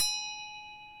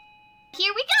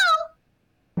Here we go!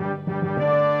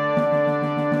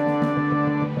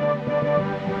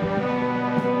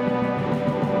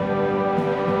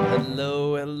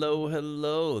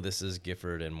 Hello. This is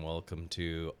Gifford, and welcome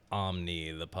to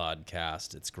OMNI, the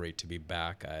podcast. It's great to be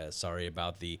back. Sorry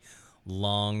about the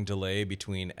long delay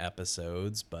between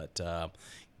episodes, but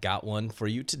got one for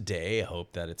you today. I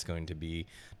hope that it's going to be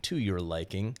to your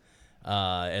liking.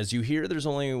 As you hear, there's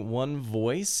only one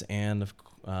voice, and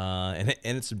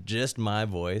it's just my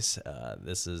voice.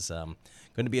 This is going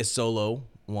to be a solo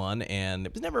one, and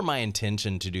it was never my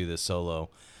intention to do this solo.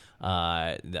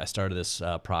 I started this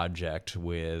project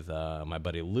with my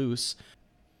buddy Luce,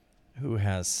 who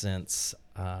has since,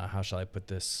 how shall I put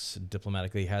this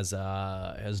diplomatically, has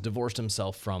divorced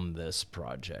himself from this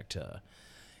project.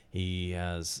 He's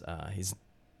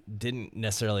didn't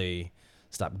necessarily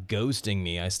stop ghosting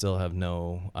me. I still have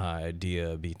no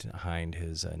idea behind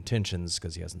his intentions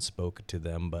because he hasn't spoken to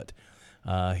them, but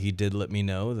he did let me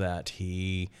know that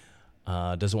he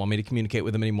doesn't want me to communicate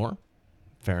with him anymore.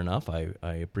 Fair enough. I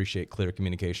appreciate clear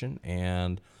communication.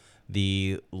 And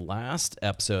the last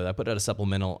episode, I put out a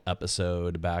supplemental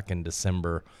episode back in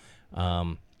December.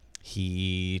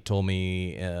 He told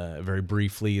me very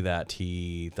briefly that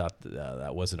he thought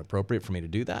that wasn't appropriate for me to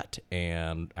do that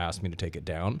and asked me to take it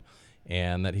down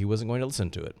and that he wasn't going to listen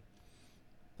to it.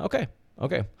 Okay.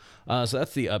 So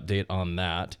that's the update on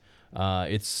that.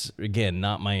 It's, again,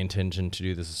 not my intention to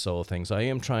do this as a solo thing. So I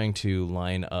am trying to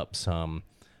line up some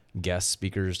guest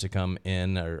speakers to come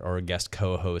in, or a guest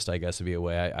co-host, I guess would be a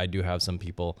way. I do have some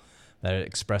people that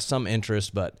express some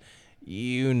interest, but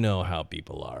you know how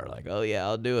people are, like, oh yeah,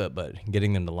 I'll do it, but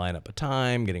getting them to line up a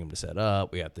time, getting them to set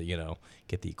up, we have to,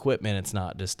 get the equipment. It's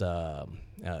not just,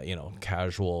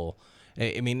 casual.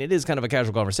 I mean, it is kind of a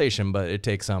casual conversation, but it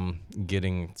takes some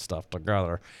getting stuff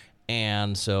together.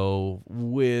 And so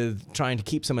with trying to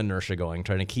keep some inertia going,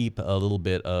 trying to keep a little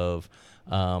bit of,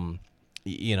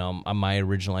 my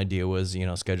original idea was,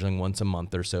 scheduling once a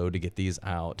month or so to get these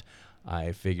out.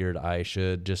 I figured I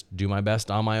should just do my best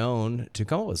on my own to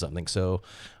come up with something. So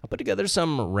I put together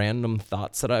some random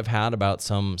thoughts that I've had about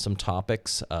some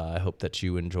topics. I hope that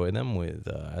you enjoy them with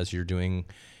as you're doing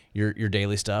your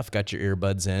daily stuff, got your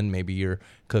earbuds in. Maybe you're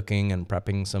cooking and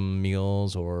prepping some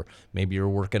meals, or maybe you're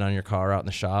working on your car out in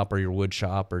the shop or your wood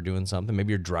shop or doing something.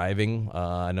 Maybe you're driving.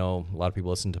 I know a lot of people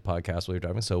listen to podcasts while you're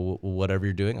driving. So whatever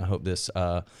you're doing, I hope this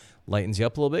lightens you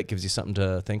up a little bit, gives you something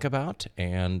to think about,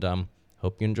 and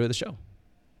hope you enjoy the show.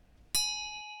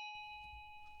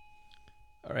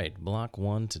 All right, block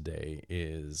one today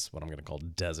is what I'm going to call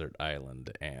Desert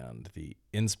Island, and the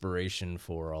inspiration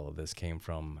for all of this came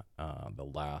from the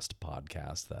last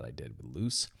podcast that I did with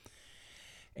Luce,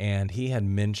 and he had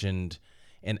mentioned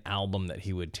an album that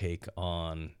he would take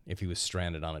on if he was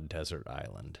stranded on a desert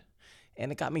island,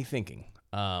 and it got me thinking,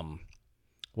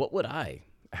 what would I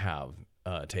have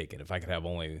taken if I could have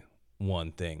only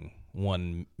one thing,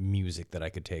 one music that I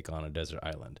could take on a desert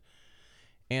island?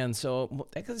 And so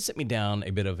that kind of set me down a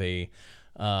bit of a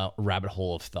rabbit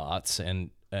hole of thoughts. And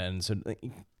so,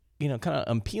 kind of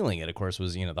unpeeling it, of course,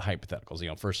 was, the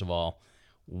hypotheticals. First of all,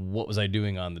 what was I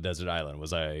doing on the desert island?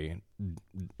 Was I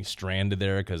stranded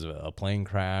there because of a plane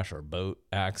crash or a boat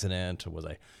accident? Or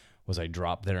was I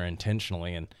dropped there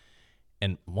intentionally?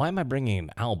 And why am I bringing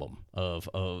an album of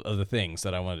the things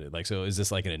that I wanted to do? Like, so is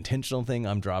this like an intentional thing?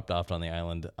 I'm dropped off on the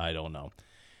island. I don't know.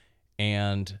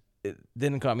 And it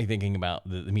then got me thinking about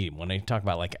the medium. When I talk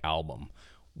about like album,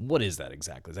 what is that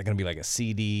exactly? Is that going to be like a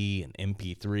CD, an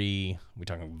MP3? We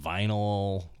talking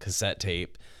vinyl, cassette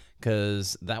tape?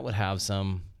 Because that would have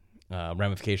some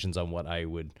ramifications on what I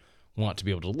would want to be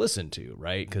able to listen to,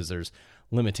 right? Because there's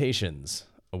limitations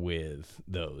with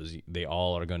those. They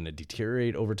all are going to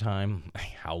deteriorate over time.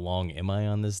 How long am I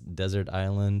on this desert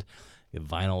island? The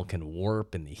vinyl can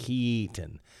warp in the heat,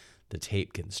 and the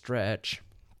tape can stretch.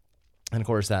 And of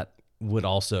course, that would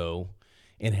also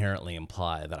inherently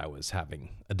imply that I was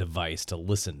having a device to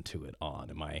listen to it on.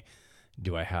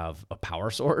 Do I have a power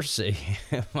source? Do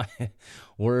I have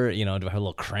a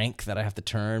little crank that I have to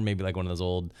turn? Maybe like one of those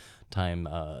old time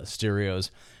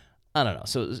stereos. I don't know.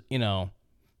 So,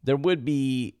 there would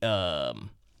be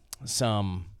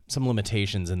some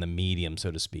limitations in the medium,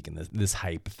 so to speak, in this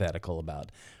hypothetical about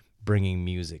bringing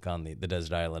music on the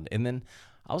desert island. And then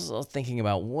I was thinking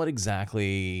about what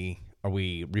exactly are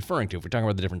we referring to? If we're talking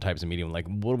about the different types of medium, like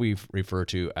what do we refer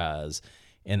to as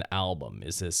an album?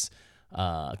 Is this,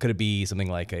 could it be something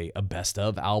like a best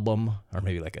of album, or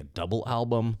maybe like a double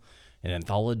album, an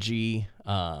anthology,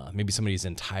 maybe somebody's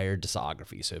entire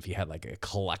discography? So if you had like a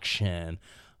collection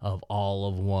of all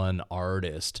of one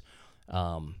artist,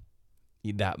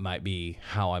 that might be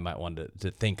how I might want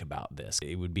to think about this.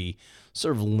 It would be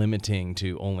sort of limiting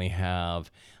to only have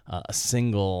a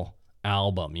single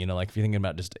album. Like if you're thinking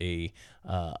about just a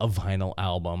vinyl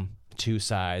album, two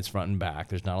sides, front and back,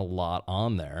 there's not a lot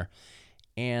on there.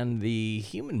 And the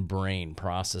human brain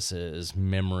processes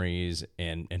memories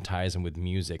and ties them with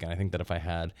music. And I think that if I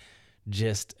had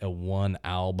just a one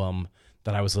album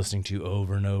that I was listening to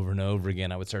over and over and over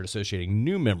again, I would start associating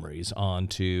new memories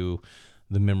onto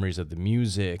the memories of the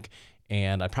music.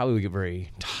 And I probably would get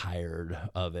very tired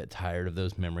of it, tired of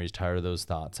those memories, tired of those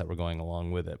thoughts that were going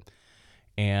along with it.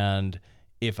 And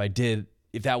if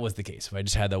that was the case, if I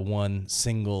just had that one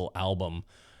single album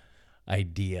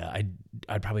idea,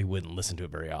 I probably wouldn't listen to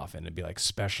it very often. It'd be like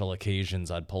special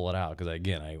occasions I'd pull it out, because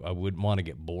again, I wouldn't want to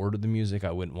get bored of the music.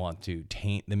 I wouldn't want to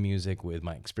taint the music with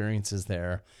my experiences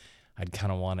there. I'd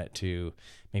kind of want it to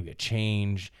maybe a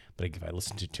change, but if I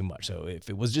listen to too much. So if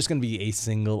it was just going to be a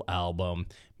single album,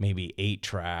 maybe 8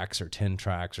 tracks or 10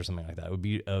 tracks or something like that, it would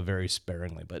be very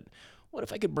sparingly. But what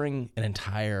if I could bring an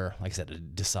entire, like I said, a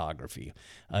discography,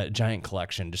 a giant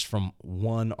collection just from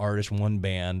one artist, one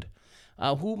band?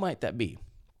 Who might that be?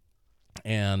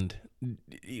 And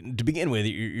to begin with,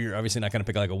 you're obviously not going to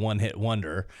pick like a one-hit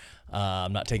wonder.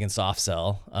 I'm not taking Soft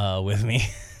Cell with me.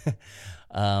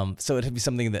 So it'd be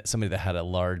somebody that had a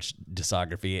large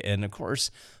discography. And of course,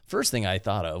 first thing I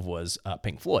thought of was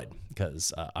Pink Floyd,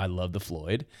 because I love the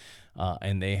Floyd,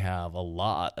 and they have a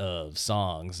lot of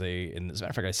songs. And as a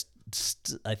matter of fact,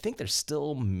 I think they're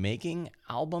still making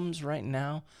albums right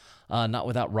now, not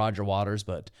without Roger Waters,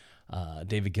 but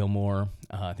David Gilmour,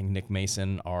 I think Nick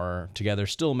Mason are together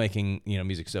still making,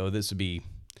 music. So this would be,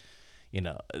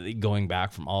 going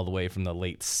back from all the way from the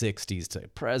late 60s to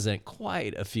present,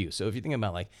 quite a few. So if you think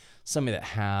about like somebody that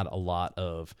had a lot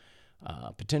of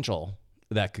potential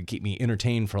that could keep me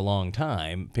entertained for a long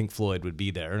time, Pink Floyd would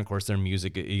be there. And of course their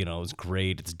music, is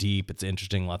great. It's deep. It's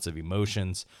interesting. Lots of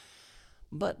emotions.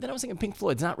 But then I was thinking Pink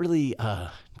Floyd's not really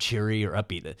cheery or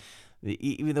upbeat.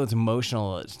 Even though it's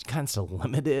emotional, it's kind of still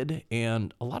limited.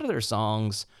 And a lot of their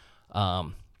songs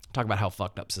talk about how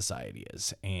fucked up society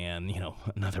is, and,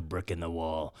 another brick in the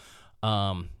wall,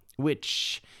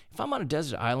 which, if I'm on a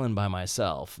desert island by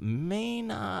myself, may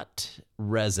not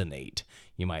resonate,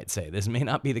 you might say. This may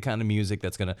not be the kind of music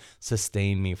that's going to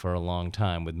sustain me for a long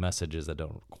time with messages that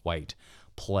don't quite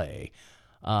play.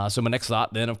 So my next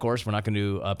thought then, of course, we're not going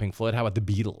to do Pink Floyd. How about the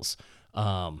Beatles?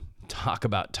 Talk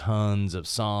about tons of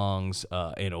songs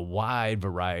in a wide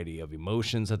variety of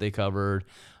emotions that they covered.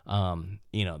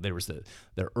 There was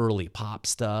their early pop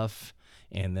stuff,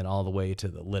 and then all the way to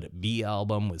the Let It Be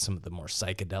album with some of the more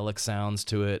psychedelic sounds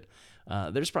to it.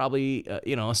 There's probably,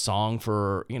 a song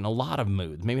for, a lot of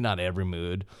moods, maybe not every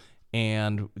mood.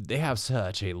 And they have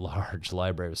such a large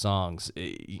library of songs.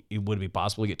 Would it be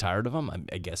possible to get tired of them?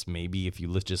 I guess maybe if you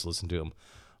just listen to them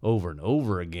over and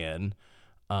over again.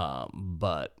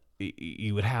 But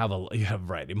you have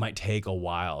right. It might take a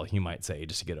while, you might say,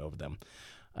 just to get over them.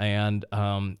 And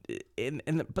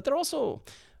but they're also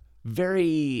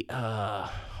very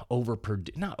not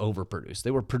overproduced.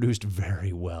 They were produced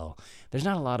very well. There's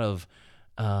not a lot of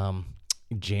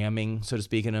jamming, so to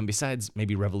speak, in them. Besides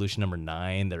maybe Revolution Number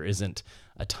 9, there isn't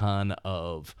a ton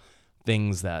of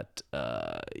things that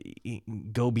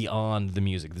go beyond the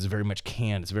music. This is very much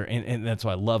canned. It's and that's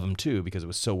why I love them too, because it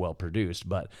was so well produced.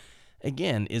 But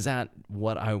again, is that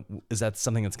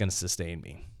something that's going to sustain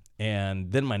me?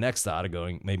 And then my next thought of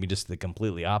going maybe just the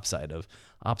completely opposite of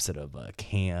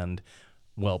canned,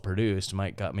 well produced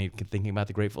got me thinking about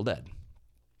the Grateful Dead.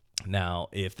 Now,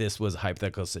 if this was a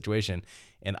hypothetical situation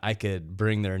and I could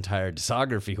bring their entire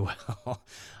discography, well,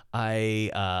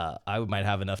 I might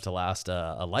have enough to last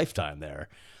a lifetime there.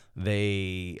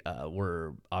 They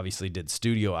obviously did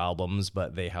studio albums,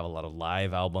 but they have a lot of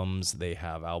live albums. They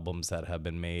have albums that have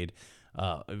been made,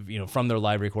 from their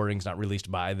live recordings, not released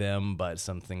by them, but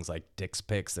some things like Dick's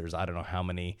Picks. There's, I don't know how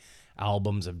many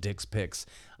albums of Dick's Picks.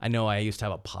 I know I used to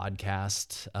have a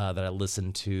podcast that I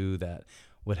listened to that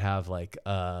would have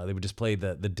they would just play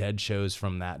the Dead shows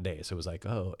from that day. So it was like,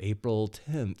 April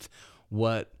 10th,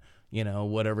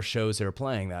 whatever shows they were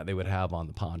playing that they would have on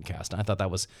the podcast. And I thought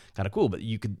that was kind of cool, but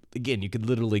you could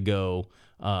literally go,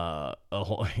 a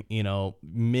whole,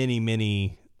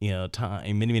 many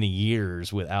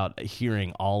years without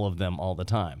hearing all of them all the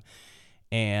time.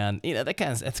 And,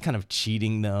 that's kind of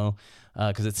cheating though.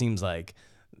 Cause it seems like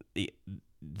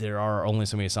there are only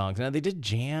so many songs. Now they did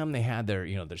jam. They had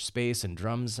their space and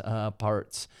drums,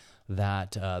 parts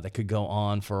that could go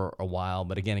on for a while.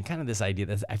 But again, kind of this idea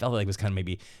that I felt like was kind of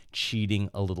maybe cheating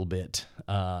a little bit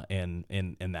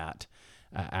in that.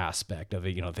 aspect of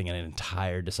it, thinking an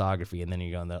entire discography, and then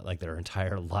you go on their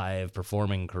entire live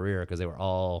performing career, because they were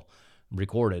all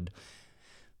recorded.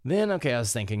 Then, okay, I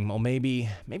was thinking, well, maybe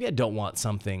I don't want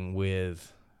something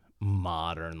with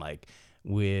modern, like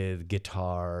with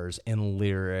guitars and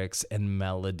lyrics and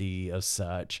melody of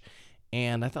such.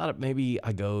 And I thought maybe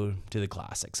I go to the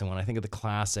classics. And when I think of the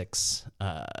classics,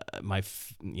 my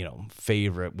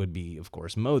favorite would be, of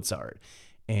course, Mozart.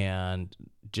 And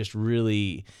just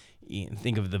really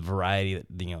think of the variety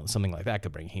that something like that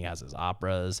could bring. He has his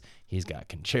operas, he's got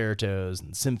concertos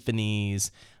and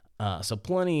symphonies, so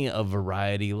plenty of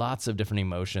variety, lots of different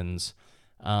emotions.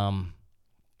 And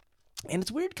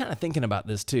it's weird kind of thinking about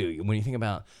this too, when you think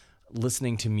about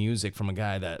listening to music from a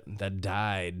guy that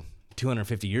died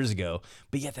 250 years ago,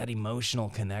 but yet that emotional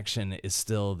connection is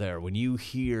still there. When you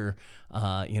hear,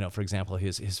 for example,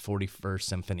 his 41st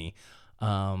symphony,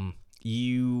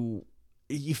 you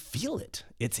feel it.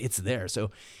 It's there.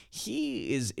 So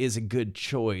he is a good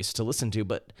choice to listen to,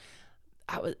 but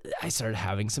I started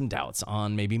having some doubts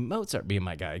on maybe Mozart being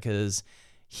my guy, because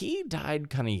he died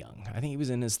kind of young. I think he was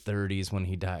in his 30s when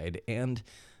he died, and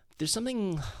there's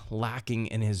something lacking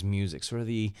in his music, sort of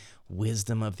the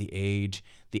wisdom of the age,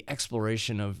 the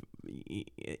exploration of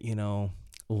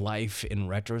life in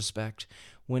retrospect.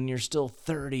 When you're still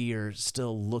 30, you're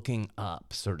still looking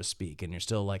up, so to speak, and you're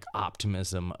still like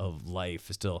optimism of life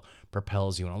still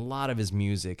propels you. And a lot of his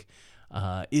music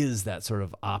is that sort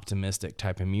of optimistic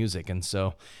type of music. And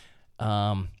so,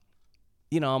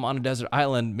 I'm on a desert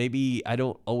island. Maybe I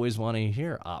don't always want to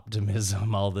hear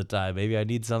optimism all the time. Maybe I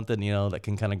need something, that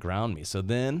can kind of ground me. So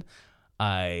then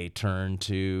I turned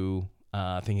to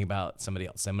thinking about somebody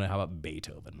else. How about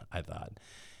Beethoven, I thought.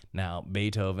 Now,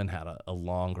 Beethoven had a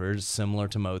long career similar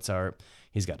to Mozart.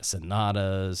 He's got his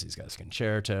sonatas, he's got his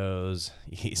concertos,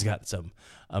 he's got some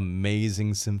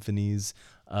amazing symphonies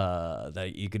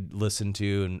that you could listen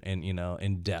to and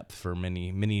in depth for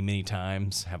many, many, many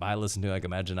times. Have I listened to? I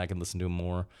can imagine I can listen to him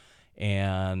more.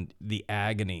 And the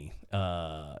agony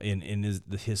in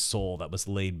his soul that was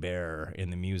laid bare in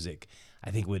the music,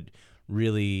 I think would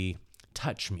really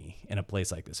touch me in a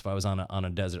place like this. If I was on a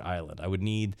desert island, I would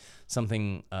need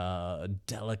something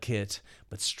delicate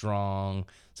but strong,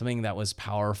 something that was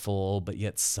powerful but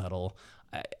yet subtle.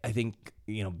 I think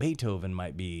Beethoven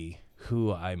might be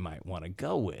who I might want to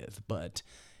go with, but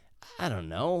I don't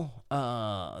know.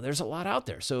 There's a lot out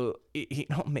there, so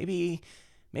maybe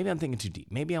I'm thinking too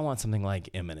deep. Maybe I want something like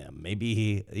Eminem.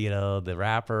 Maybe the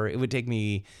rapper. It would take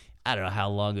me, I don't know how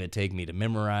long it would take me to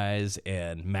memorize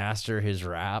and master his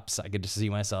raps. I could just see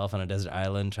myself on a desert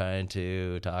island trying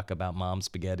to talk about mom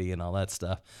spaghetti and all that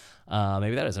stuff.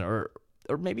 Maybe that isn't, or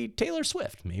maybe Taylor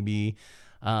Swift. Maybe,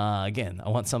 again, I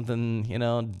want something,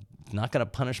 not going to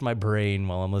punish my brain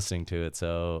while I'm listening to it.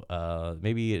 So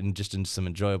maybe in some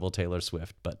enjoyable Taylor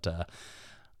Swift. But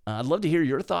I'd love to hear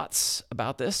your thoughts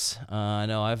about this. I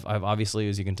know I've obviously,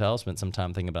 as you can tell, spent some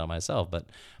time thinking about it myself, but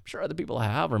I'm sure other people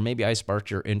have, or maybe I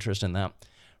sparked your interest in that.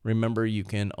 Remember, you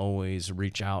can always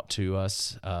reach out to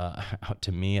us, out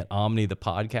to me at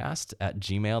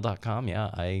omnithepodcast@gmail.com. Yeah,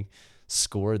 I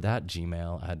scored that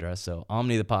Gmail address. So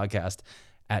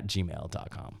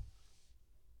omnithepodcast@gmail.com.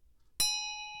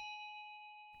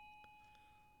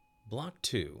 Block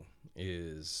 2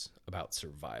 is about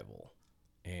survival.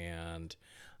 And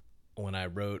when I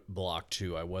wrote Block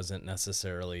 2, I wasn't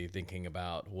necessarily thinking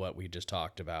about what we just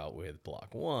talked about with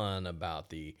Block 1, about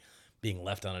the being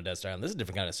left on a desert island. This is a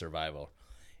different kind of survival.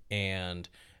 And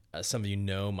some of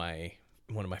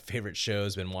one of my favorite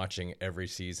shows, been watching every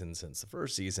season since the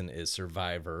first season, is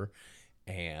Survivor.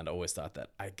 And I always thought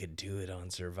that I could do it on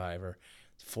Survivor.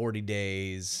 40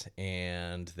 days,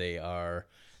 and they are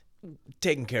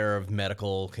taken care of.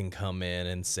 Medical can come in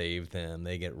and save them.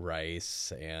 They get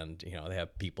rice, and they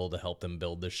have people to help them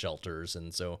build the shelters.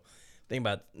 And so the thing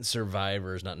about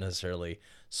Survivor is not necessarily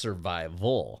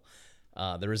survival.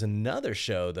 There is another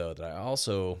show though that I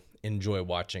also enjoy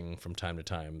watching from time to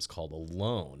time. It's called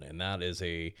Alone, and that is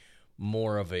a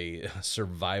more of a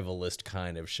survivalist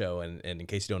kind of show. And in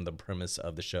case you don't know the premise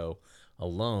of the show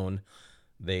Alone,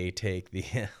 they take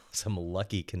some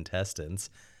lucky contestants,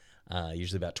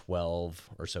 usually about 12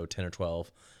 or so, 10 or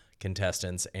 12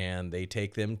 contestants, and they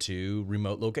take them to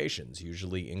remote locations,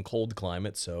 usually in cold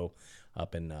climates, so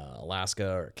up in Alaska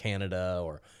or Canada,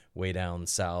 or way down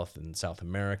south in South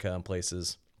America, and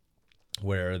places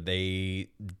where they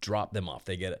drop them off.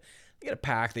 They get a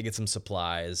pack, they get some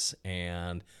supplies,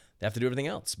 and they have to do everything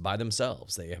else by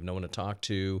themselves. They have no one to talk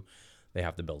to. They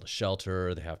have to build a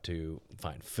shelter. They have to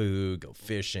find food, go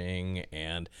fishing,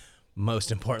 and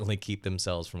most importantly, keep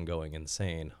themselves from going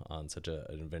insane on such an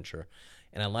adventure.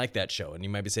 And I like that show. And you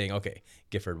might be saying, okay,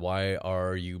 Gifford, why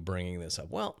are you bringing this up?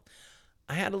 Well,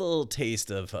 I had a little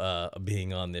taste of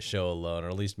being on this show alone, or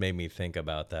at least made me think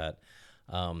about that.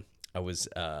 Um, I was,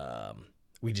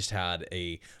 we just had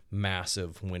a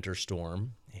massive winter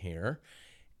storm here,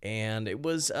 and it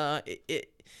was one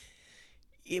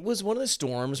of the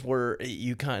storms where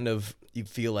you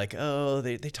feel like, oh,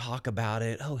 they talk about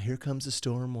it. Oh, here comes the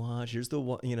storm watch. Here's the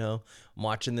one, I'm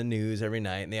watching the news every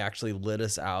night, and they actually let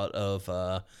us out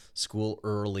of school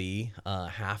early,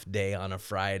 half day on a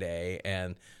Friday,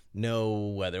 and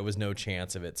no weather. There was no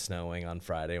chance of it snowing on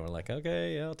Friday. We're like,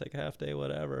 okay, yeah, I'll take a half day,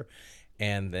 whatever.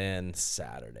 And then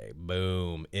Saturday,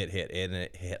 boom, it hit, and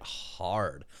it hit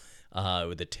hard.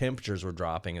 The temperatures were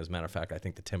dropping. As a matter of fact, I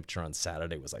think the temperature on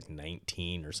Saturday was like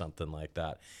 19 or something like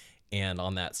that. And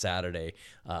on that Saturday,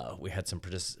 we had some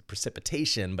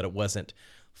precipitation, but it wasn't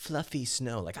fluffy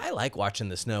snow. Like, I like watching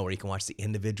the snow where you can watch the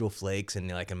individual flakes and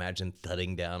like imagine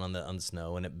thudding down on the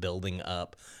snow and it building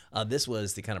up. This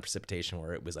was the kind of precipitation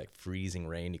where it was like freezing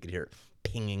rain. You could hear it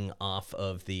pinging off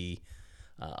the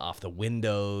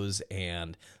windows,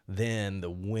 and then the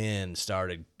wind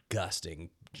started gusting,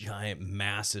 giant,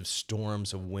 massive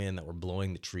storms of wind that were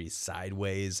blowing the trees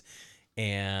sideways.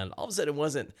 And all of a sudden, it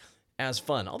wasn't as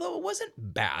fun, although it wasn't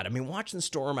bad. I mean, watching the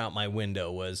storm out my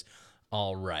window was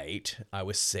all right. I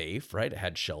was safe, right? I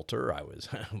had shelter. I was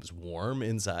it was warm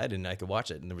inside, and I could watch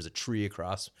it. And there was a tree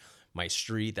across my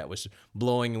street that was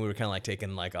blowing, and we were kind of like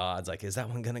taking like odds, like, is that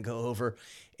one gonna go over?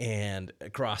 And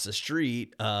across the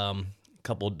street, a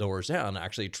couple doors down,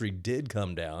 actually, a tree did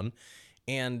come down.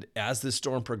 And as the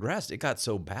storm progressed, it got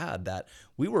so bad that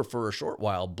we were, for a short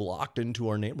while, blocked into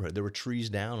our neighborhood. There were trees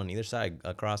down on either side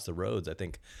across the roads. I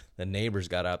think the neighbors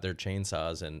got out their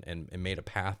chainsaws and made a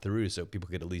path through so people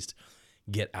could at least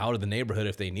get out of the neighborhood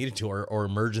if they needed to, or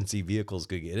emergency vehicles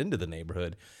could get into the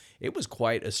neighborhood. It was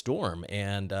quite a storm.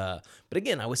 And but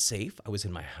again, I was safe. I was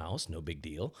in my house, no big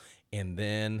deal. And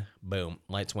then, boom,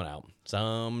 lights went out.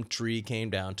 Some tree came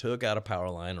down, took out a power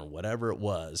line or whatever it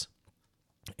was.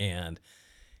 And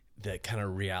the kind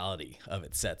of reality of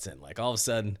it sets in. Like, all of a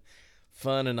sudden,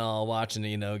 fun and all, watching,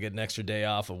 get an extra day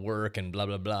off of work and blah,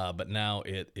 blah, blah. But now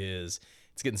it's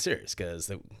getting serious because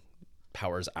the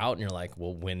power's out, and you're like,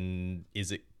 well, when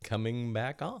is it coming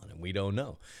back on? And we don't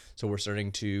know. So we're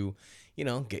starting to,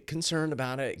 get concerned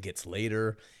about it. It gets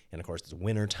later. And of course, it's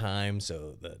winter time.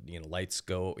 So the, lights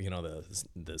go,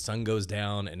 the sun goes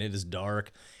down and it is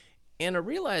dark. And I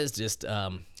realized just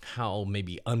how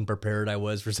maybe unprepared I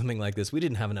was for something like this. We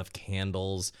didn't have enough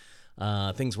candles.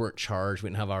 Things weren't charged. We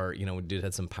didn't have we did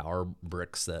have some power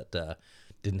bricks that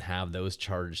didn't have those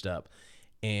charged up.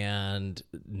 And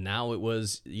now it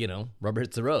was, rubber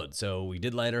hits the road. So we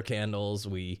did light our candles.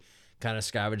 We kind of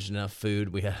scavenged enough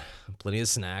food. We had plenty of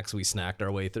snacks. We snacked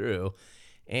our way through.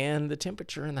 And the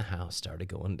temperature in the house started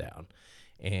going down.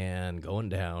 And going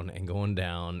down and going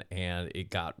down, and it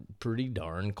got pretty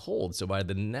darn cold. So by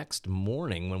the next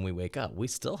morning when we wake up, we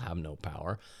still have no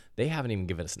power. They haven't even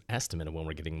given us an estimate of when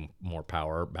we're getting more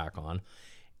power back on.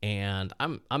 And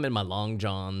I'm in my long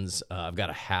johns. I've got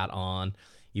a hat on.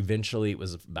 Eventually, it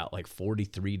was about like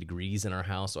 43 degrees in our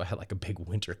house, so I had like a big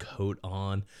winter coat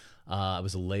on. I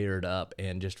was layered up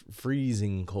and just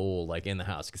freezing cold, like in the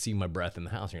house. You could see my breath in the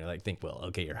house, and you're like, think, well,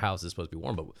 okay, your house is supposed to be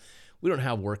warm, but we don't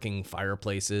have working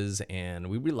fireplaces, and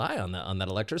we rely on that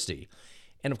electricity.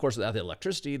 And of course, without the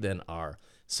electricity, then our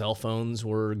cell phones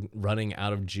were running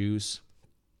out of juice.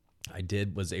 I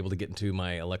was able to get into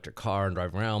my electric car and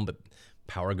drive around, but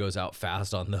power goes out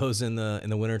fast on those in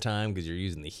the wintertime because you're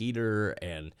using the heater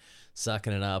and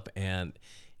sucking it up. And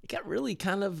it got really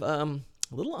kind of a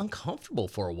little uncomfortable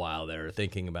for a while there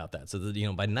thinking about that. So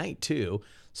that, by night too,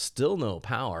 still no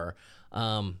power.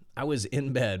 I was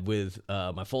in bed with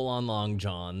my full-on long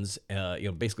johns,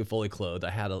 basically fully clothed.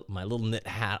 I had my little knit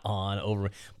hat on over,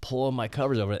 pulling my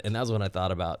covers over it, and that's when I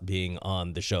thought about being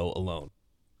on the show alone.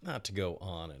 Not to go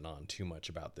on and on too much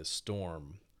about this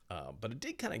storm, but it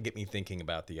did kind of get me thinking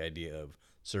about the idea of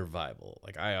survival.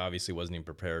 Like, I obviously wasn't even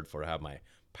prepared for to have my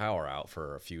power out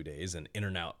for a few days and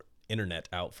internet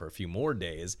out for a few more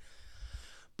days.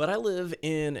 But I live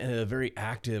in a very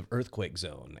active earthquake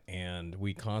zone, and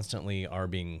we constantly are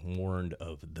being warned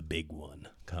of the big one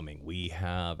coming. We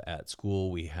have at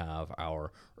school, we have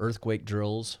our earthquake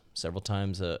drills several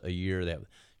times a year. They have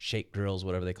shake drills,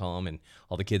 whatever they call them, and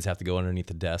all the kids have to go underneath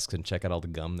the desks and check out all the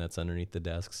gum that's underneath the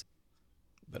desks.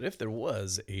 But if there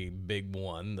was a big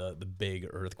one, the big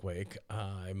earthquake,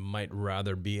 I might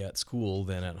rather be at school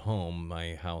than at home.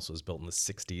 My house was built in the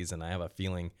 60s, and I have a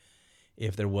feeling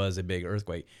if there was a big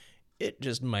earthquake, it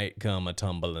just might come a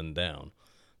tumbling down.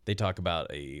 They talk about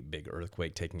a big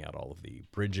earthquake taking out all of the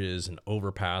bridges and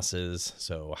overpasses.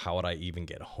 So, how would I even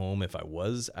get home if I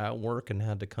was at work and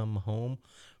had to come home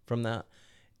from that?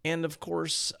 And of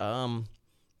course,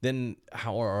 then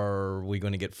how are we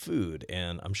going to get food?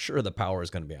 And I'm sure the power is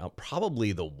going to be out.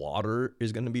 Probably the water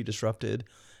is going to be disrupted.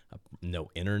 No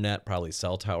internet. Probably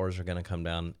cell towers are going to come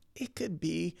down. It could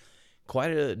be quite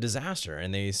a disaster.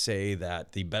 And they say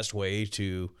that the best way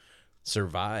to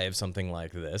survive something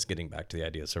like this, getting back to the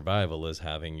idea of survival, is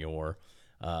having your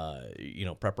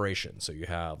preparation. So you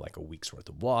have like a week's worth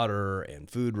of water and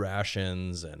food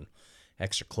rations and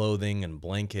extra clothing and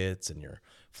blankets and your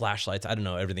flashlights. I don't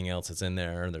know, everything else that's in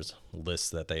there. There's lists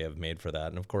that they have made for that.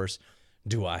 And of course,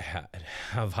 do I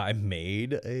have I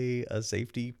made a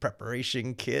safety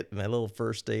preparation kit, my little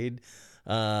first aid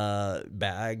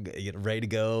bag, ready to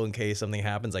go in case something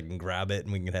happens? I can grab it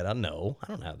and we can head out. No, I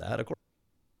don't have that, of course.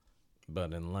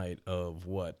 But in light of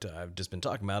what I've just been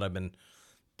talking about, I've been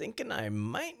thinking I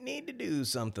might need to do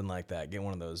something like that, get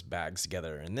one of those bags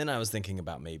together. And then I was thinking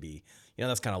about maybe,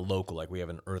 that's kind of local, like we have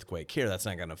an earthquake here. That's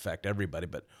not going to affect everybody.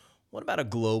 But what about a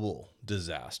global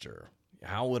disaster?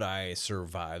 How would I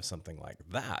survive something like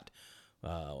that?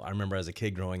 I remember as a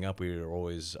kid growing up, we were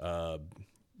always,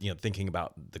 thinking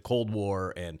about the Cold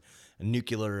War and a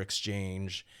nuclear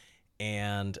exchange.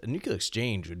 And a nuclear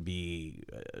exchange would be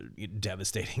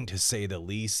devastating, to say the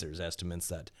least. There's estimates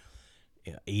that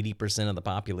 80% of the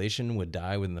population would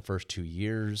die within the first 2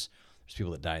 years. There's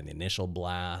people that die in the initial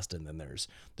blast, and then there's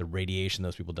the radiation.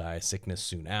 Those people die, sickness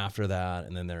soon after that.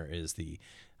 And then there is the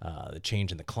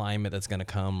change in the climate that's going to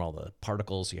come, all the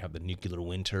particles. You have the nuclear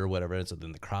winter, whatever. So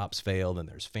then the crops fail, then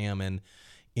there's famine.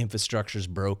 Infrastructure's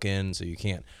broken, so you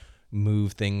can't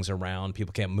move things around.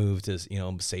 People can't move to,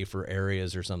 safer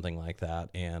areas or something like that.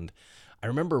 And I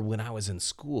remember when I was in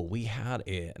school, we had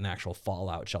an actual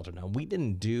fallout shelter. Now, we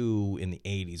didn't do in the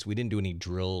 80s, we didn't do any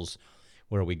drills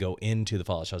where we go into the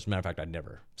fallout shelter. As a matter of fact, I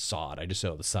never saw it. I just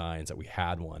saw the signs that we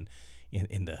had one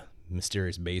in the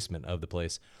mysterious basement of the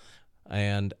place.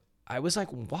 And I was like,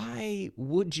 why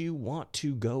would you want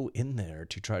to go in there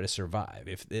to try to survive?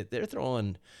 If they're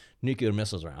throwing nuclear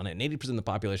missiles around and 80% of the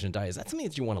population dies, is that something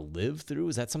that you want to live through?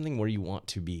 Is that something where you want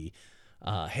to be,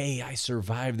 hey, I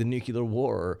survived the nuclear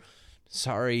war?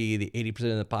 Sorry, the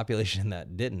 80% of the population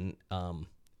that didn't.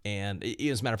 And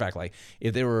as a matter of fact, like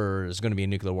if there was going to be a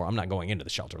nuclear war, I'm not going into the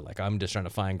shelter. Like I'm just trying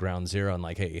to find ground zero and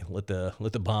like, hey, let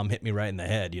the bomb hit me right in the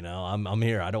head. I'm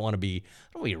here. I don't want to be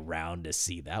around to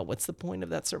see that. What's the point of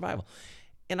that survival?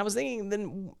 And I was thinking,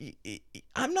 then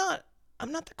I'm not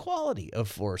the quality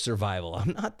for survival.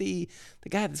 I'm not the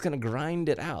guy that's going to grind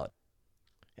it out.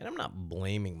 And I'm not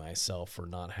blaming myself for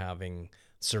not having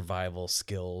survival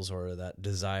skills or that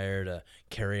desire to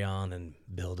carry on and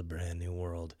build a brand new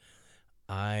world.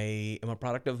 I am a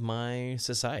product of my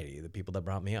society, the people that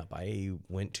brought me up. I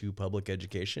went to public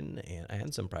education and I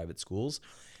had some private schools.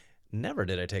 Never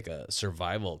did I take a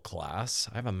survival class.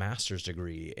 I have a master's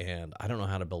degree and I don't know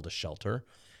how to build a shelter.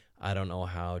 I don't know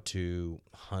how to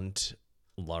hunt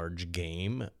large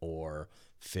game or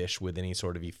fish with any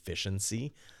sort of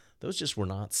efficiency. Those just were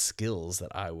not skills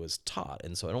that I was taught.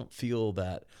 And so I don't feel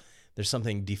that there's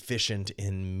something deficient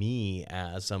in me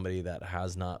as somebody that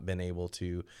has not been able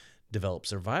to develop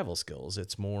survival skills.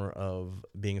 It's more of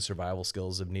being survival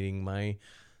skills of needing my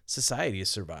society to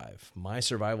survive. My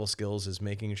survival skills is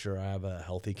making sure I have a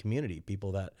healthy community,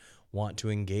 people that want to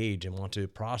engage and want to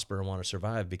prosper and want to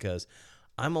survive, because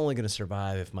I'm only going to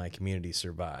survive if my community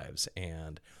survives.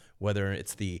 And whether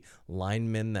it's the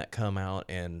linemen that come out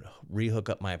and rehook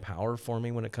up my power for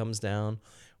me when it comes down,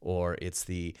 or it's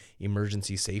the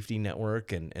emergency safety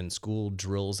network and school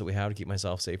drills that we have to keep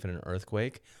myself safe in an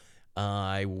earthquake,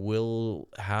 I will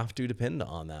have to depend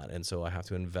on that. And so I have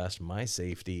to invest my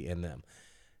safety in them.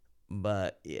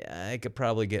 But yeah, I could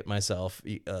probably get myself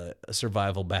a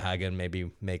survival bag and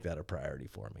maybe make that a priority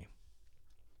for me.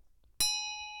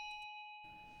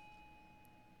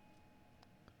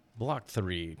 Block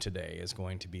 3 today is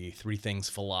going to be three things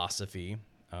philosophy,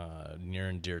 near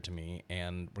and dear to me.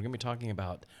 And we're going to be talking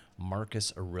about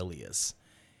Marcus Aurelius.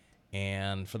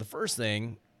 And for the first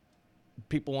thing,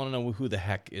 people want to know who the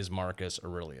heck is Marcus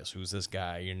Aurelius. Who's this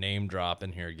guy? Your name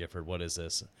dropping here, Gifford. What is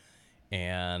this?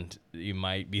 And you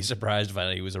might be surprised to find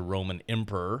out he was a Roman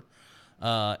emperor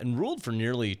and ruled for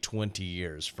nearly 20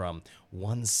 years, from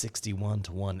 161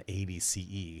 to 180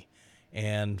 CE.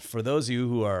 And for those of you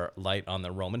who are light on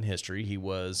the Roman history, he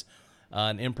was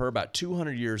an emperor about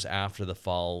 200 years after the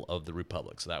fall of the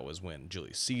Republic. So that was when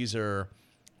Julius Caesar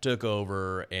took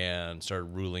over and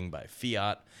started ruling by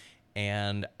fiat.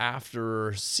 And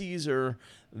after Caesar,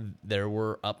 there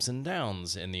were ups and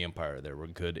downs in the empire. There were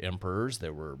good emperors,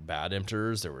 there were bad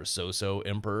emperors, there were so-so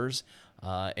emperors,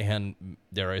 and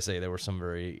dare I say, there were some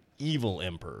very evil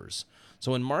emperors.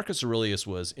 So when Marcus Aurelius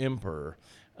was emperor,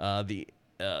 the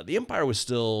empire was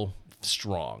still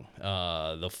strong.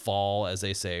 The fall, as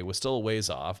they say, was still a ways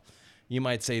off. You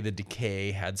might say the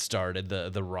decay had started,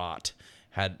 the rot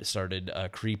had started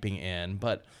creeping in,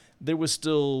 but there was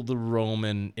still the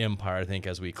Roman Empire, I think,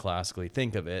 as we classically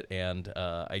think of it. And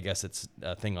I guess it's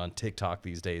a thing on TikTok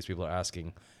these days. People are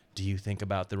asking, do you think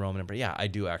about the Roman Empire? Yeah, I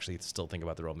do actually still think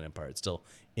about the Roman Empire. It still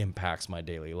impacts my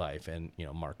daily life. And,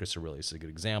 Marcus Aurelius is a good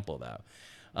example of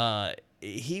that.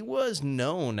 He was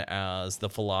known as the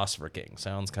Philosopher King.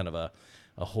 Sounds kind of a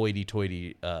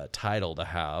hoity-toity title to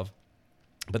have.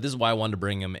 But this is why I wanted to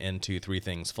bring him into Three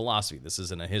Things Philosophy. This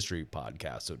isn't a history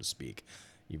podcast, so to speak,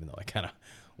 even though I kind of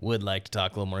would like to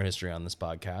talk a little more history on this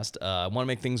podcast. I want to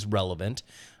make things relevant.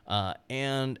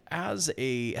 And as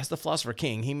the Philosopher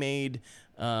King, he made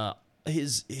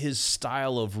his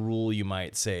style of rule, you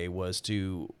might say, was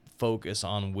to focus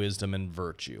on wisdom and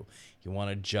virtue. He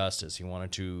wanted justice. He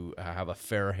wanted to have a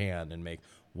fair hand and make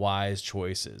wise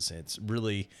choices. It's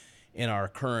really, in our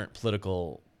current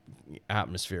political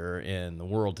atmosphere in the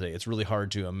world today, it's really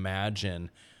hard to imagine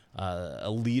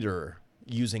a leader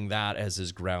using that as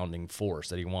his grounding force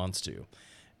that he wants to.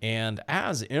 And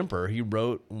as emperor, he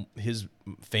wrote his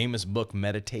famous book,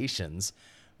 Meditations,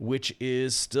 which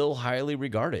is still highly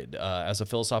regarded as a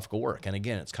philosophical work. And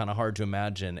again, it's kind of hard to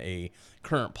imagine a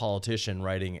current politician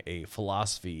writing a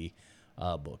philosophy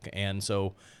book. And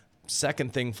so,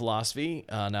 second thing, philosophy,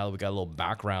 now that we got a little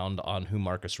background on who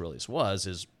Marcus Aurelius was,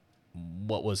 is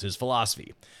what was his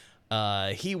philosophy?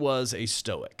 He was a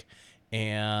Stoic.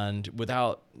 And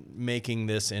without making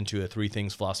this into a Three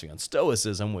Things philosophy on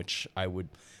Stoicism, which I would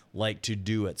like to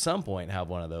do at some point, have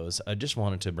one of those, I just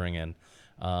wanted to bring in,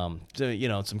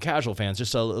 some casual fans,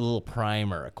 just a little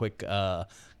primer, a quick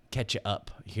catch you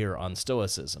up here on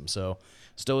Stoicism. So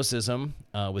Stoicism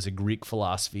was a Greek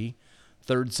philosophy,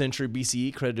 3rd century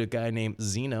BCE, credited to a guy named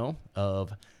Zeno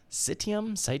of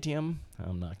Citium.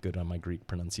 I'm not good on my Greek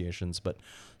pronunciations, but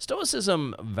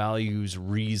Stoicism values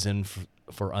reason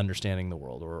for understanding the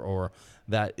world, or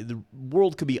that the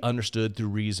world could be understood through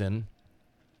reason.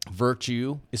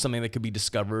 Virtue is something that could be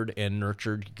discovered and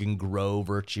nurtured. You can grow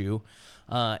virtue,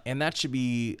 and that should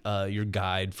be your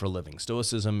guide for living.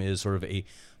 Stoicism is sort of a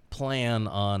plan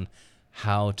on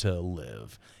how to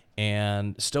live.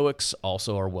 And Stoics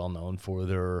also are well known for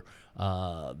their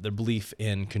belief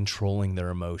in controlling their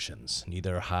emotions.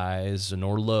 Neither highs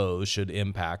nor lows should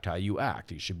impact how you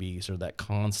act. You should be sort of that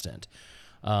constant.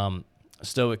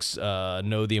 Stoics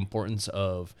know the importance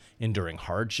of enduring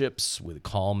hardships with a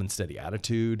calm and steady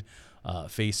attitude.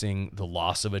 Facing the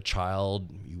loss of a child,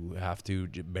 you have to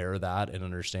bear that and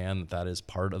understand that that is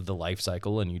part of the life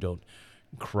cycle, and you don't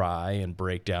cry and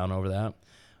break down over that.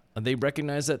 They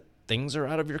recognize that things are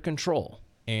out of your control,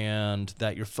 and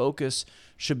that your focus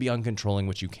should be on controlling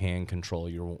what you can control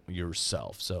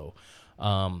yourself. So,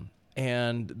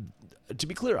 and to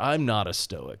be clear, I'm not a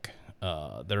Stoic.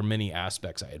 There are many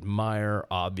aspects I admire.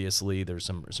 Obviously, there's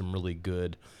some really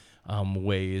good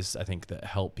ways, I think, that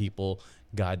help people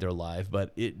guide their life,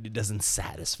 but it doesn't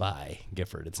satisfy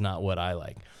Gifford. It's not what I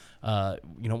like.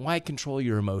 Why control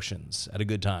your emotions at a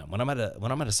good time? When I'm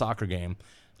at a soccer game,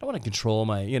 I don't want to control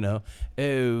my,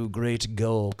 oh, great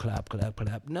goal, clap, clap,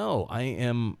 clap. No, I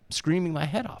am screaming my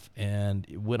head off. And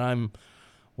when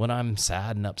I'm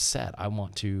sad and upset, I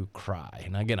want to cry.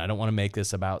 And again, I don't want to make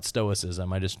this about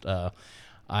Stoicism. I just,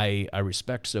 I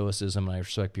respect Stoicism, and I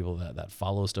respect people that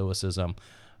follow Stoicism.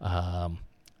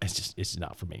 It's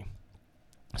not for me.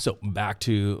 So back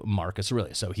to Marcus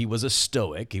Aurelius. So he was a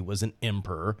Stoic. He was an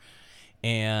emperor.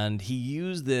 And he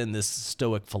used then this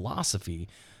Stoic philosophy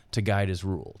to guide his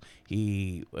rule.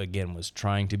 He, again, was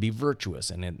trying to be virtuous,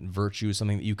 and virtue is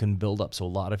something that you can build up. So a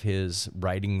lot of his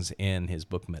writings in his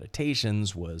book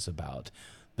Meditations was about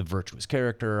the virtuous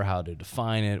character, how to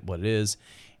define it, what it is.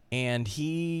 And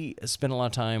he spent a lot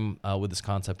of time with this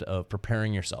concept of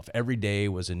preparing yourself. Every day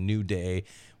was a new day,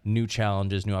 new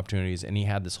challenges, new opportunities, and he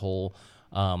had this whole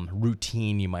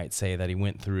routine, you might say, that he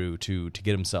went through to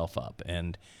get himself up.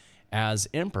 And as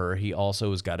emperor, he also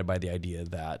was guided by the idea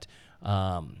that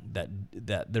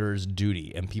that there's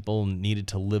duty, and people needed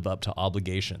to live up to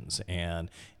obligations and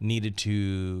needed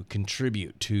to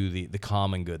contribute to the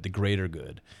common good, the greater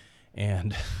good.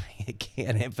 And I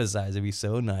can't emphasize, it'd be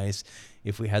so nice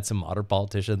if we had some modern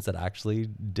politicians that actually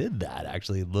did that,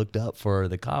 actually looked up for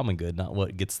the common good, not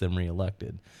what gets them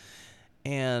reelected.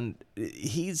 And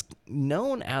he's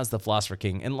known as the Philosopher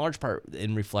King in large part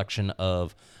in reflection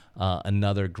of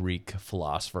another Greek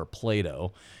philosopher,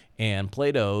 Plato. And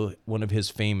Plato, one of his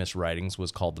famous writings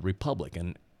was called The Republic.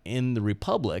 And in The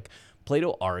Republic,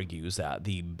 Plato argues that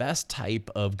the best type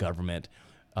of government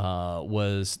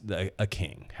was a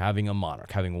king, having a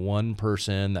monarch, having one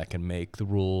person that can make the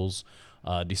rules,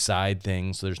 decide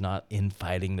things. So there's not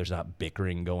infighting, there's not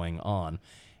bickering going on.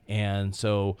 And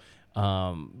so,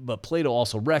 but Plato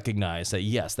also recognized that,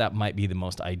 yes, that might be the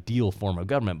most ideal form of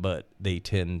government, but they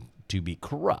tend to be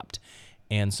corrupt.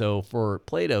 And so for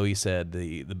Plato, he said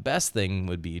the best thing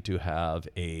would be to have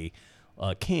a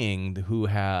king who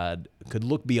could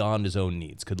look beyond his own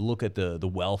needs, could look at the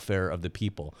welfare of the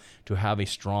people, to have a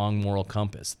strong moral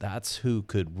compass. That's who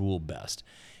could rule best.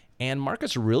 And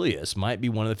Marcus Aurelius might be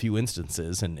one of the few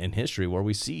instances in history where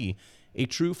we see a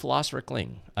true philosopher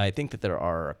king. I think that there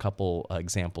are a couple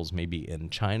examples maybe in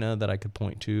China that I could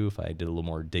point to if I did a little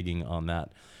more digging on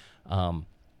that.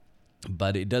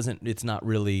 But it's not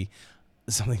really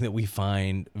something that we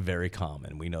find very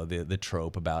common. We know the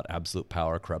trope about absolute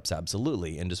power corrupts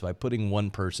absolutely. And just by putting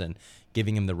one person,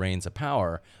 giving him the reins of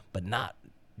power, but not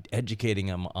educating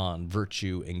him on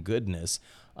virtue and goodness,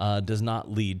 does not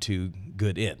lead to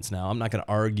good ends. Now, I'm not going to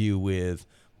argue with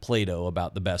Plato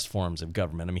about the best forms of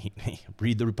government. I mean,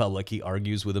 read The Republic. He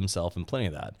argues with himself and plenty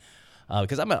of that.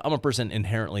 Because I'm a person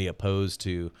inherently opposed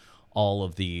to all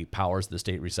of the powers of the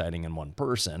state residing in one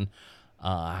person.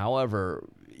 However,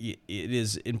 it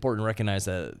is important to recognize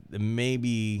that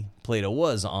maybe Plato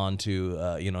was onto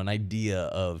an idea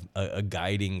of a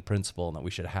guiding principle, and that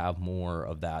we should have more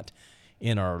of that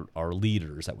in our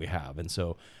leaders that we have. And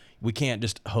so we can't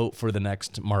just hope for the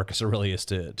next Marcus Aurelius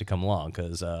to come along,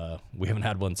 because we haven't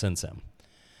had one since him.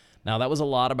 Now, that was a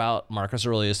lot about Marcus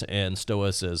Aurelius and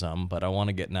Stoicism, but I want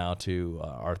to get now to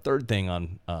our third thing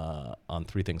on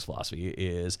Three Things Philosophy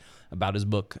is about his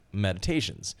book,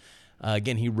 Meditations.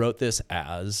 Again, he wrote this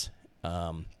as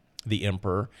the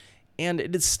emperor, and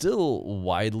it is still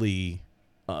widely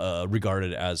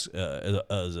regarded as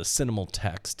a seminal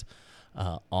text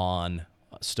on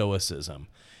Stoicism.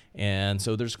 And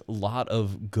so there's a lot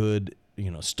of good,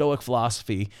 Stoic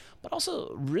philosophy, but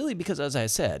also really because, as I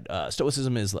said,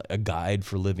 Stoicism is a guide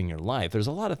for living your life. There's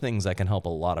a lot of things that can help a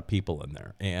lot of people in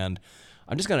there. And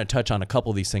I'm just going to touch on a couple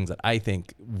of these things that I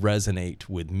think resonate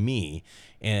with me.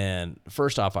 And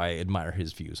first off, I admire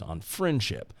his views on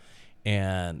friendship.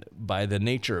 And by the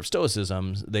nature of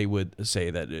Stoicism, they would say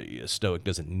that a Stoic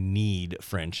doesn't need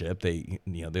friendship. They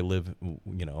live,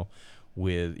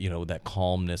 with, that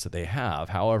calmness that they have.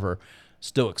 However,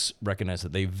 Stoics recognize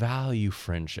that they value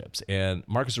friendships. And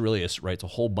Marcus Aurelius writes a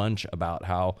whole bunch about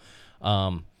how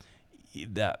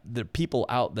that there are people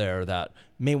out there that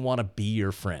may want to be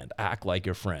your friend, act like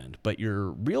your friend, but your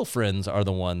real friends are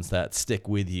the ones that stick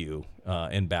with you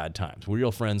in bad times.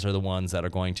 Real friends are the ones that are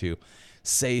going to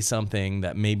say something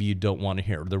that maybe you don't want to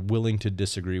hear. They're willing to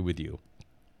disagree with you.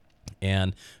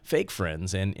 And fake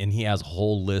friends, and he has a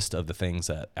whole list of the things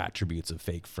that attributes of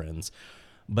fake friends,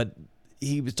 but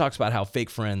he talks about how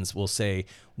fake friends will say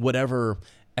whatever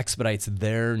expedites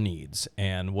their needs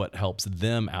and what helps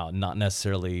them out, not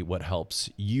necessarily what helps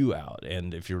you out.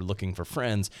 And if you're looking for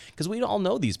friends, because we all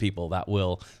know these people that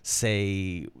will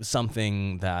say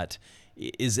something that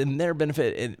is in their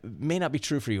benefit, it may not be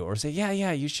true for you, or say,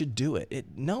 yeah, you should do it.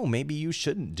 No, maybe you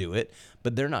shouldn't do it,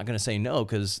 but they're not going to say no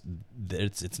because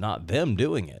it's not them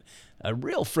doing it. A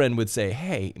real friend would say,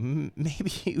 hey,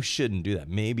 maybe you shouldn't do that.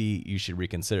 Maybe you should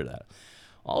reconsider that.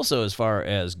 Also, as far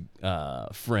as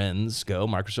friends go,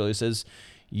 Marcus Aurelius says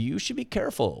you should be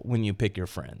careful when you pick your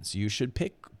friends. You should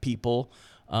pick people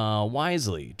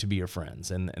wisely to be your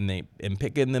friends, and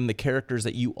pick in them the characters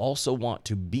that you also want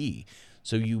to be.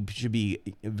 So you should be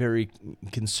very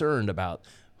concerned about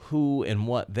who and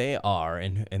what they are,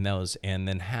 and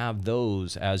then have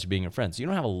those as being your friends. You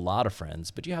don't have a lot of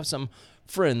friends, but you have some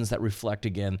friends that reflect,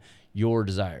 again, your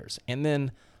desires. And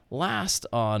then last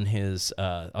on his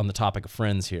on the topic of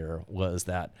friends here was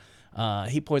that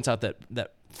he points out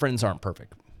that friends aren't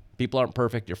perfect. People aren't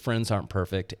perfect. Your friends aren't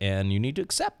perfect, and you need to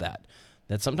accept that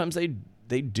sometimes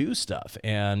they do stuff,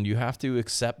 and you have to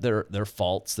accept their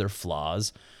faults, their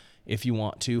flaws, if you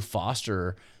want to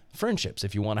foster friendships.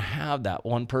 If you want to have that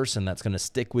one person that's going to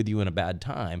stick with you in a bad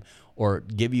time or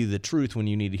give you the truth when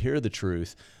you need to hear the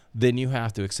truth, then you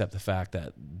have to accept the fact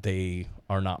that they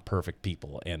are not perfect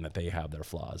people and that they have their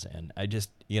flaws. And I just,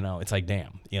 it's like,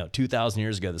 damn, 2,000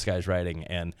 years ago, this guy's writing,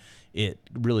 and it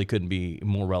really couldn't be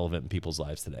more relevant in people's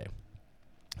lives today.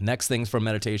 Next things from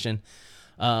meditation,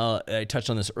 I touched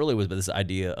on this earlier, was this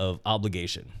idea of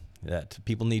obligation, that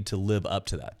people need to live up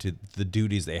to that, to the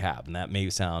duties they have. And that may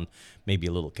sound maybe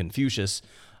a little Confucius,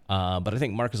 But I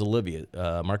think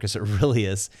Marcus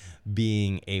Aurelius,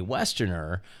 being a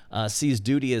Westerner, sees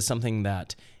duty as something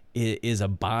that is a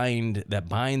bind that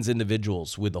binds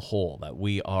individuals with the whole. That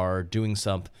we are doing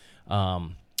something.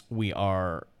 We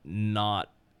are not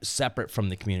separate from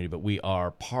the community, but we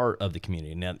are part of the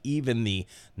community. Now, even the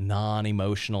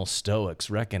non-emotional Stoics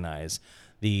recognize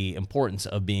the importance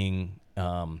of being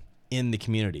in the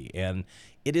community. And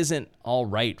it isn't all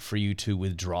right for you to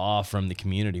withdraw from the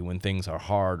community when things are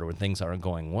hard or when things aren't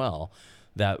going well.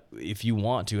 That if you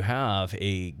want to have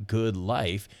a good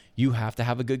life, you have to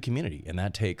have a good community. And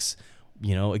that takes,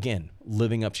 again,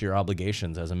 living up to your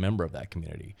obligations as a member of that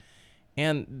community.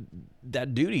 And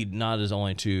that duty not is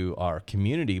only to our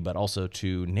community, but also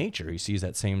to nature. He sees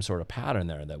that same sort of pattern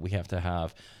there, that we have to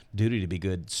have duty to be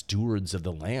good stewards of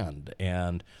the land.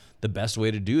 And the best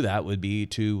way to do that would be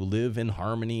to live in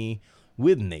harmony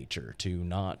with nature, to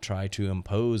not try to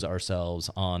impose ourselves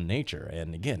on nature.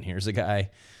 And again, here's a guy,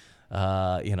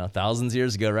 thousands of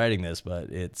years ago writing this, but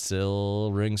it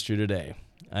still rings true today.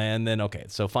 And then,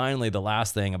 so finally, the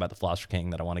last thing about the Philosopher King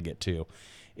that I want to get to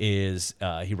is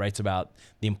he writes about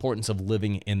the importance of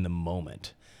living in the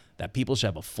moment, that people should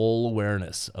have a full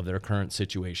awareness of their current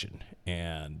situation.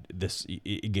 And this,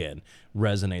 again,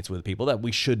 resonates with people, that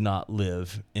we should not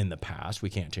live in the past. We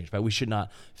can't change that. We should not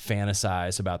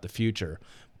fantasize about the future,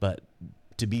 but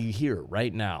to be here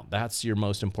right now, that's your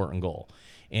most important goal.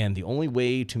 And the only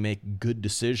way to make good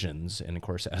decisions, and of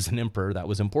course, as an emperor, that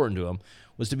was important to him,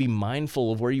 was to be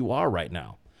mindful of where you are right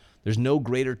now. There's no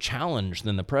greater challenge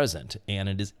than the present, and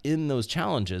it is in those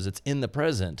challenges, it's in the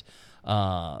present,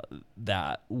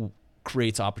 that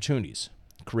creates opportunities,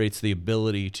 creates the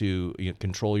ability to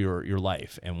control your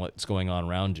life and what's going on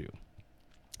around you.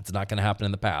 It's not going to happen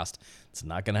in the past. It's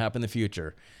not going to happen in the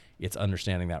future. It's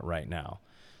understanding that right now.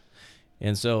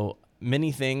 And so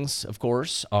many things, of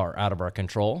course, are out of our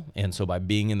control. And so by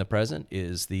being in the present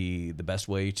is the best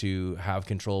way to have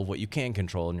control of what you can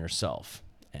control in yourself.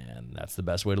 And that's the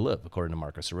best way to live, according to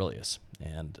Marcus Aurelius.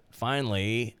 And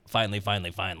finally,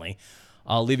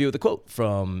 I'll leave you with a quote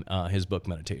from his book,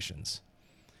 Meditations.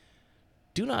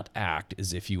 Do not act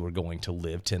as if you were going to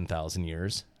live 10,000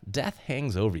 years. Death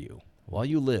hangs over you. While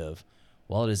you live,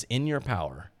 while it is in your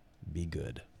power, be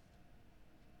good.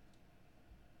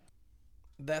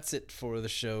 That's it for the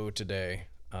show today.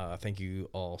 Thank you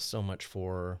all so much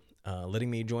for letting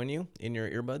me join you in your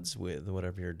earbuds with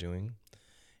whatever you're doing.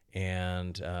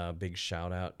 And big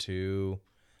shout out to,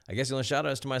 I guess the only shout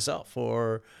out is to myself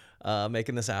for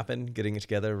making this happen, getting it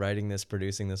together, writing this,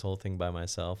 producing this whole thing by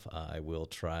myself. I will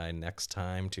try next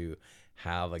time to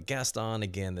have a guest on.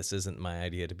 Again, this isn't my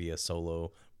idea to be a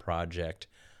solo project.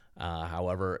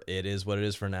 However, it is what it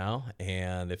is for now.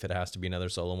 And if it has to be another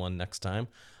solo one next time,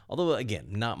 although again,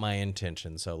 not my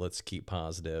intention. So let's keep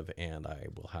positive, and I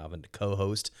will have a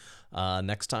co-host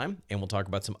next time, and we'll talk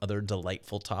about some other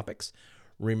delightful topics.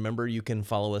 Remember, you can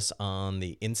follow us on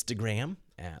the Instagram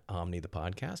at OMNI the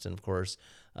Podcast. And of course,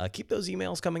 keep those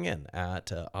emails coming in at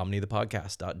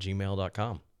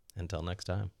omnithepodcast.gmail.com. Until next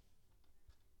time.